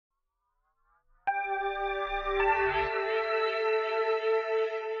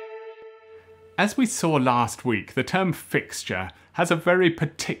As we saw last week, the term fixture has a very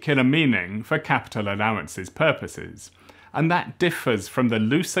particular meaning for capital allowances purposes, and that differs from the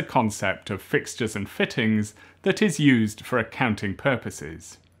looser concept of fixtures and fittings that is used for accounting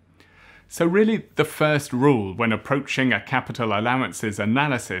purposes. So really, the first rule when approaching a capital allowances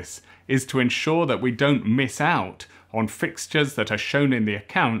analysis is to ensure that we don't miss out on fixtures that are shown in the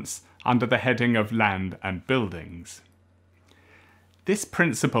accounts under the heading of land and buildings. This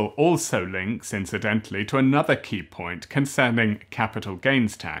principle also links, incidentally, to another key point concerning capital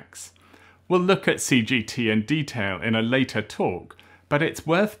gains tax. We'll look at CGT in detail in a later talk, but it's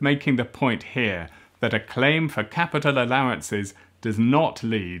worth making the point here that a claim for capital allowances does not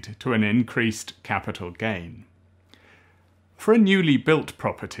lead to an increased capital gain. For a newly built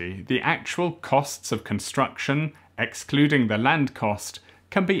property, the actual costs of construction, excluding the land cost,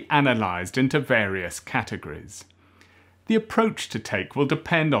 can be analysed into various categories. The approach to take will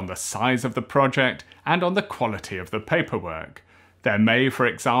depend on the size of the project and on the quality of the paperwork. There may, for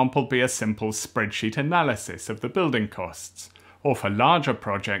example, be a simple spreadsheet analysis of the building costs, or for larger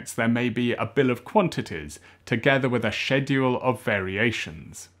projects there may be a bill of quantities together with a schedule of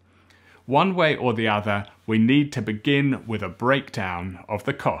variations. One way or the other, we need to begin with a breakdown of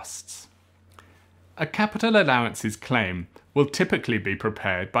the costs. A capital allowances claim will typically be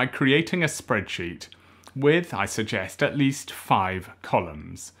prepared by creating a spreadsheet with, I suggest, at least 5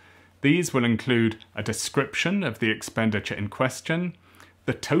 columns. These will include a description of the expenditure in question,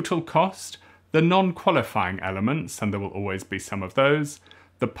 the total cost, the non-qualifying elements, and there will always be some of those,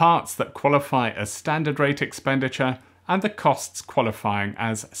 the parts that qualify as standard rate expenditure, and the costs qualifying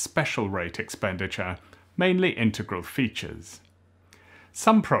as special rate expenditure, mainly integral features.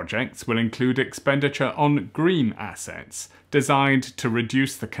 Some projects will include expenditure on green assets, designed to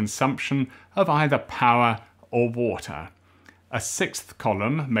reduce the consumption of either power or water. A 6th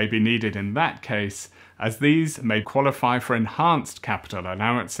column may be needed in that case, as these may qualify for enhanced capital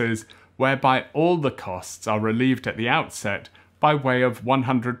allowances, whereby all the costs are relieved at the outset by way of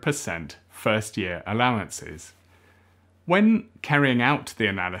 100% first-year allowances. When carrying out the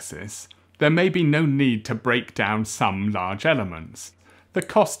analysis, there may be no need to break down some large elements. The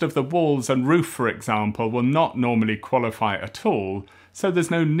cost of the walls and roof, for example, will not normally qualify at all, so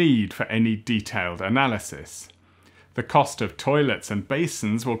there's no need for any detailed analysis. The cost of toilets and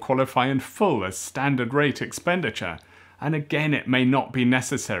basins will qualify in full as standard rate expenditure, and again it may not be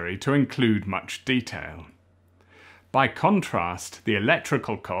necessary to include much detail. By contrast, the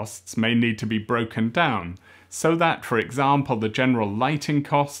electrical costs may need to be broken down, so that, for example, the general lighting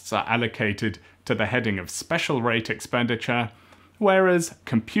costs are allocated to the heading of special rate expenditure, whereas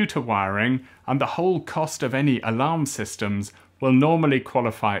computer wiring and the whole cost of any alarm systems will normally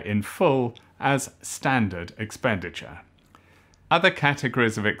qualify in full as standard expenditure. Other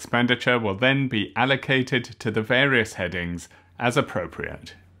categories of expenditure will then be allocated to the various headings as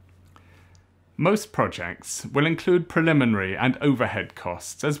appropriate. Most projects will include preliminary and overhead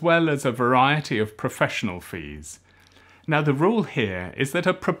costs, as well as a variety of professional fees. Now, the rule here is that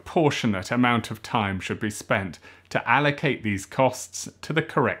a proportionate amount of time should be spent to allocate these costs to the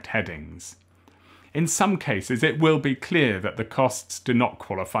correct headings. In some cases, it will be clear that the costs do not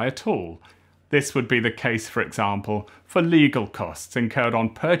qualify at all. This would be the case, for example, for legal costs incurred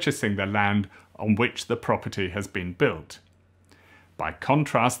on purchasing the land on which the property has been built. By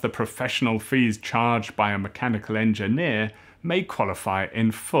contrast, the professional fees charged by a mechanical engineer may qualify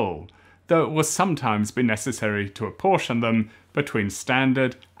in full, though it will sometimes be necessary to apportion them between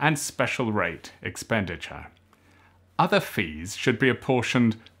standard and special rate expenditure. Other fees should be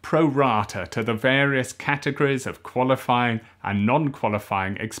apportioned pro rata to the various categories of qualifying and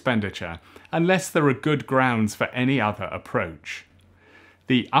non-qualifying expenditure, unless there are good grounds for any other approach.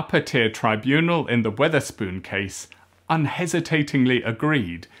 The upper tier tribunal in the Weatherspoon case unhesitatingly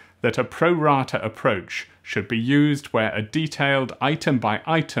agreed that a pro rata approach should be used where a detailed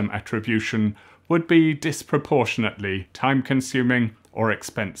item-by-item attribution would be disproportionately time-consuming or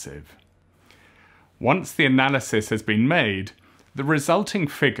expensive. Once the analysis has been made, the resulting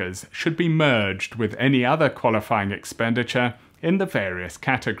figures should be merged with any other qualifying expenditure in the various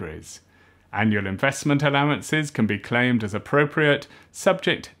categories. Annual investment allowances can be claimed as appropriate,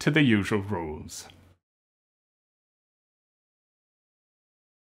 subject to the usual rules.